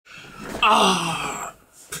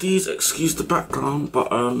Please excuse the background,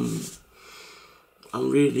 but I'm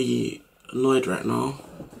really annoyed right now.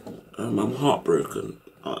 I'm heartbroken.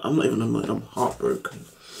 I'm not even annoyed, I'm heartbroken.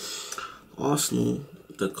 Arsenal,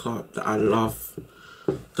 the club that I love,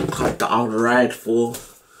 the club that I'll ride for,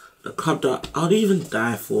 the club that I'll even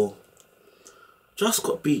die for, just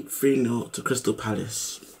got beat 3-0 to Crystal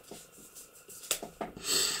Palace.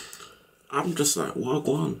 I'm just like, what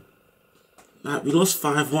go on? Like, we lost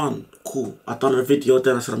 5-1. Cool. I done a video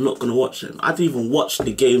then. I said I'm not going to watch it. I didn't even watch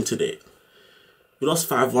the game today. We lost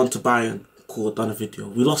 5-1 to Bayern. Cool, I done a video.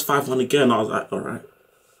 We lost 5-1 again. I was like, alright.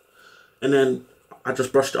 And then I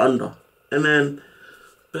just brushed it under. And then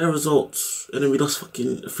better results. And then we lost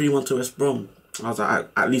fucking 3-1 to West Brom. I was like,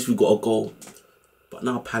 at least we got a goal. But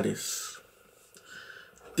now Palace.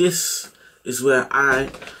 This is where I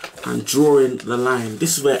am drawing the line.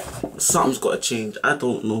 This is where something's got to change. I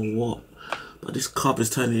don't know what. But this club is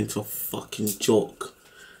turning into a fucking joke.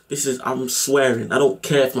 This is, I'm swearing. I don't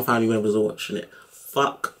care if my family members are watching it.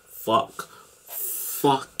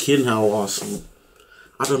 Fucking hell, Arsenal.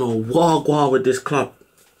 I don't know what go on with this club.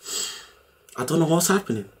 I don't know what's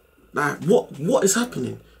happening. Like, what is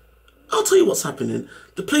happening? I'll tell you what's happening.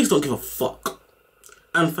 The players don't give a fuck.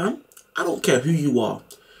 And fam, I don't care who you are.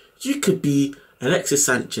 You could be Alexis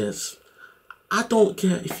Sanchez. I don't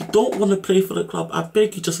care. If you don't want to play for the club, I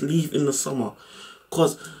beg you just leave in the summer.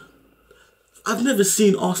 Because I've never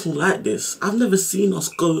seen Arsenal like this. I've never seen us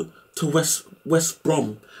go to West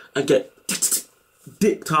Brom and get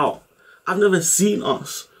dicked out. I've never seen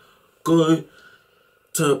us go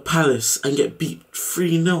to Palace and get beat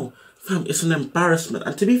 3-0. Fam, it's an embarrassment.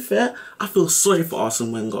 And to be fair, I feel sorry for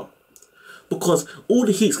Arsene Wenger. Because all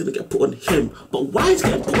the heat's gonna get put on him. But why is it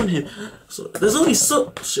getting put on him? So there's only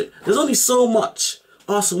so much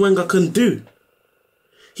Arsene Wenger can do.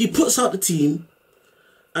 He puts out the team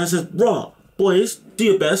and says, "Bruh, boys, do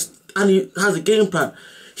your best," and he has a game plan.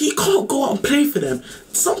 He can't go out and play for them.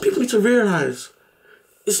 Some people need to realise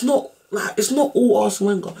it's not all Arsene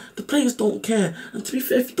Wenger. The players don't care. And to be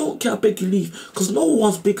fair, if you don't care, I beg you leave. Because no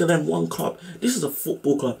one's bigger than one club. This is a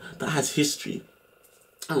football club that has history.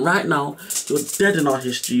 And right now, you're dead in our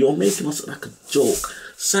history. You're making us look like a joke.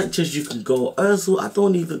 Sanchez, you can go. Ozil, I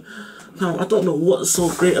don't know what's so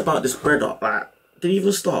great about this brother. Like, did he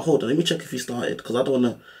even start? Hold on, let me check if he started. Because I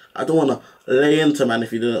don't wanna lay into man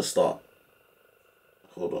if he didn't start.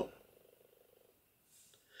 Hold on.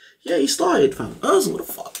 Yeah, he started, fam. Ozil, what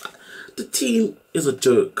the fuck? The team is a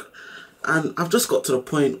joke. And I've just got to the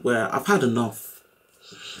point where I've had enough.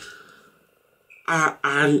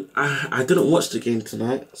 I didn't watch the game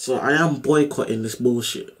tonight, so I am boycotting this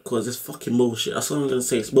bullshit, because it's fucking bullshit. That's what I'm gonna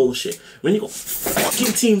say, it's bullshit. When you got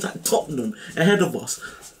fucking teams like Tottenham ahead of us,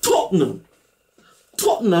 Tottenham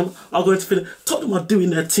are going to finish. Tottenham are doing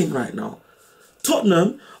their thing right now.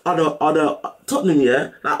 Tottenham are the Tottenham, yeah,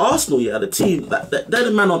 like Arsenal, yeah, the team that they're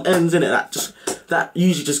the man on ends, innit, that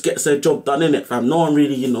usually just gets their job done, innit, fam. No one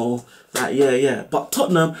really, you know, like, yeah. But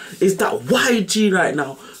Tottenham is that YG right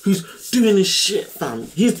now who's doing his shit, fam.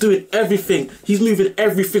 He's doing everything. He's moving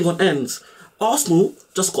everything on ends. Arsenal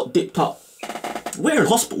just got dipped up. We're in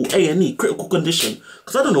hospital, A&E, critical condition.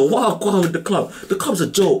 Because I don't know what I've gone on with the club. The club's a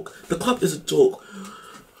joke. The club is a joke.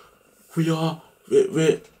 We're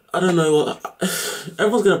I don't know what.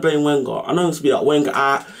 Everyone's going to blame Wenger. I know it's to be like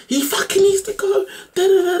Wenger, he fucking needs to go.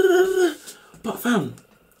 But fam,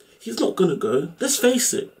 he's not going to go. Let's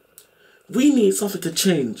face it. We need something to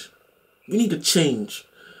change. We need to change.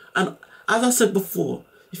 And as I said before,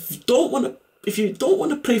 if you don't want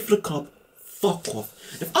to play for the club, fuck off.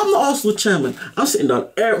 If I'm the Arsenal chairman, I'm sitting down.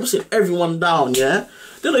 I'm sitting everyone down. Yeah,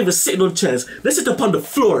 they're not even sitting on chairs. They sit upon the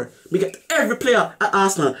floor. We get every player at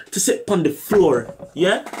Arsenal to sit upon the floor.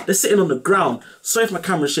 Yeah, they're sitting on the ground. Sorry if my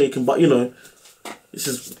camera's shaking, but you know, this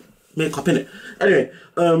is makeup, innit? Anyway,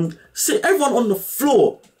 sit everyone on the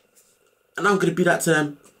floor, and I'm gonna be that to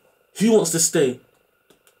them. Who wants to stay?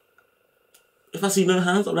 If I see no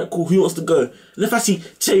hands, I'm like, cool, who wants to go? And if I see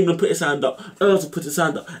Chamberlain put his hand up, Ozil put his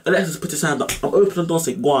hand up, Alexis put his hand up, I'm opening the door and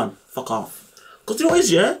say, go on, fuck off. Because you know what it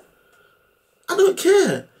is, yeah? I don't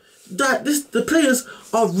care. That the players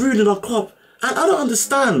are ruining our club. And I don't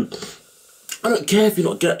understand. I don't care if you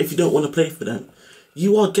don't want to play for them.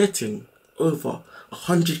 You are getting over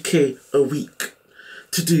 100k a week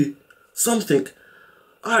to do something.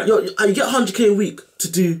 Alright, you get 100k a week to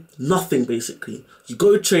do nothing, basically. You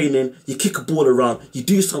go training, you kick a ball around, you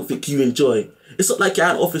do something you enjoy. It's not like you're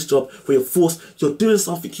at an office job where you're doing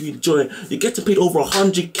something you enjoy. You're getting paid over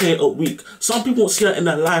 100k a week. Some people won't see that in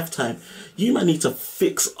their lifetime. You might need to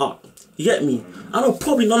fix up. You get me? I know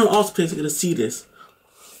probably none of our players are going to see this.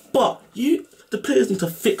 But The players need to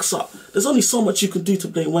fix up. There's only so much you can do to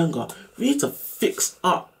blame Wenger. We need to fix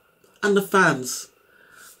up. And the fans.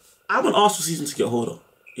 I want Arsenal season to get older.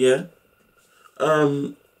 Yeah? I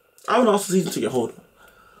want Arsenal season to get older.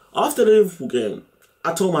 After the Liverpool game,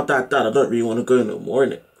 I told my dad, I don't really want to go no more,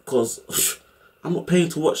 innit? Because I'm not paying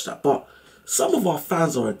to watch that. But some of our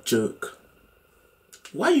fans are a joke.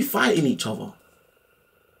 Why are you fighting each other?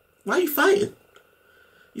 Why are you fighting?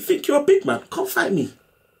 You think you're a big man? Come fight me.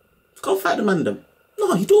 Come fight the man them.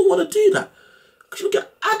 No, you don't want to do that. Because you'll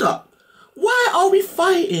get add up. Why are we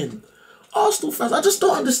fighting? Arsenal fans, I just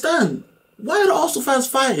don't understand. Why are the Arsenal fans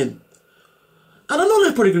fighting? And I know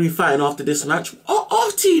they're probably going to be fighting after this match.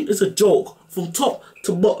 Our team is a joke from top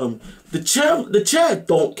to bottom. The chair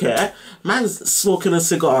don't care. Man's smoking a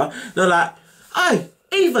cigar. They're like, aye,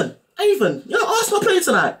 even. You know, Arsenal playing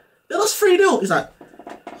tonight. They lost 3-0. He's like,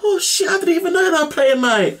 oh shit, I didn't even know they were playing,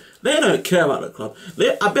 mate. They don't care about the club.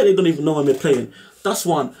 I bet they don't even know when they're playing. That's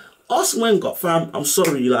one. Arsene Wenger, fam, I'm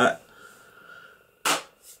sorry, like,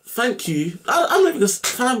 thank you. I'm not even gonna,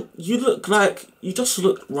 fam, you just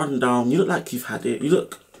look run down. You look like you've had it. You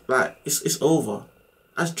look like it's over.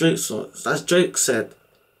 As Drake said,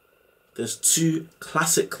 there's 2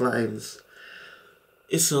 classic lines.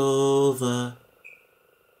 It's over.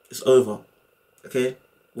 It's over. Okay?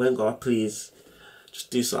 Wenger, please.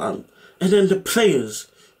 Just do something. And then the players.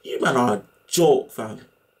 You man are a joke, fam.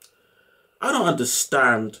 I don't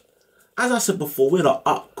understand. As I said before, we're the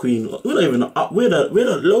up queen. We're not even the up. We're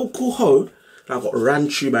the local hoe that got ran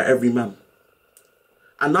through by every man.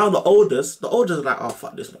 And now the oldest are like, oh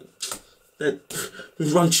fuck this man.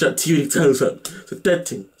 We run through that TV tells her it's a dead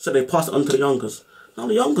thing. So they pass it on to the youngers. Now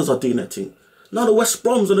the youngers are doing that thing. Now the West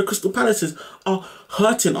Broms and the Crystal Palaces are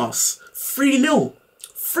hurting us. 3-0.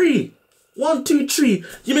 3. 1, 2, 3.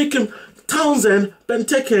 You make him Townsend,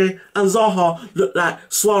 Benteke and Zaha look like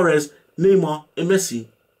Suarez, Neymar and Messi.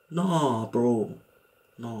 Nah, bro.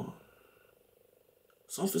 Nah.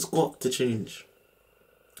 Something's got to change.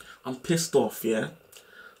 I'm pissed off, yeah?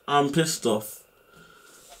 I'm pissed off.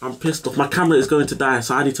 My camera is going to die,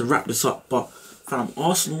 so I need to wrap this up. But, fam,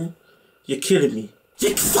 Arsenal, you're killing me.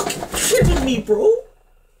 You're fucking killing me, bro.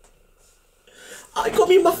 I got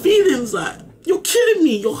me in my feelings, like. You're killing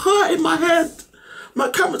me. You're hurting my head. My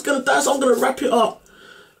camera's gonna die, so I'm gonna wrap it up.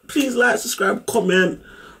 Please like, subscribe, comment.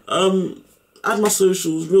 Add my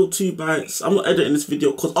socials, real 2 bites. I'm not editing this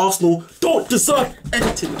video because Arsenal don't deserve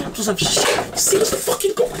editing. They deserve shit. See, what's the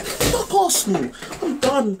fucking go? Fuck Arsenal. I'm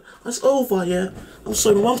done. It's over, yeah. I'm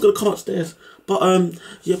sorry, my mum's gonna come upstairs. But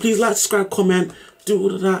yeah, please like, subscribe, comment, do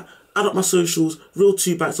all of that. Add up my socials, real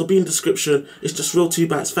 2 bites. It'll be in the description. It's just real 2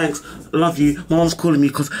 bites. Thanks. I love you. My mom's calling me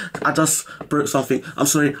because I just broke something. I'm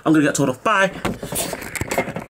sorry. I'm gonna get told off. Bye.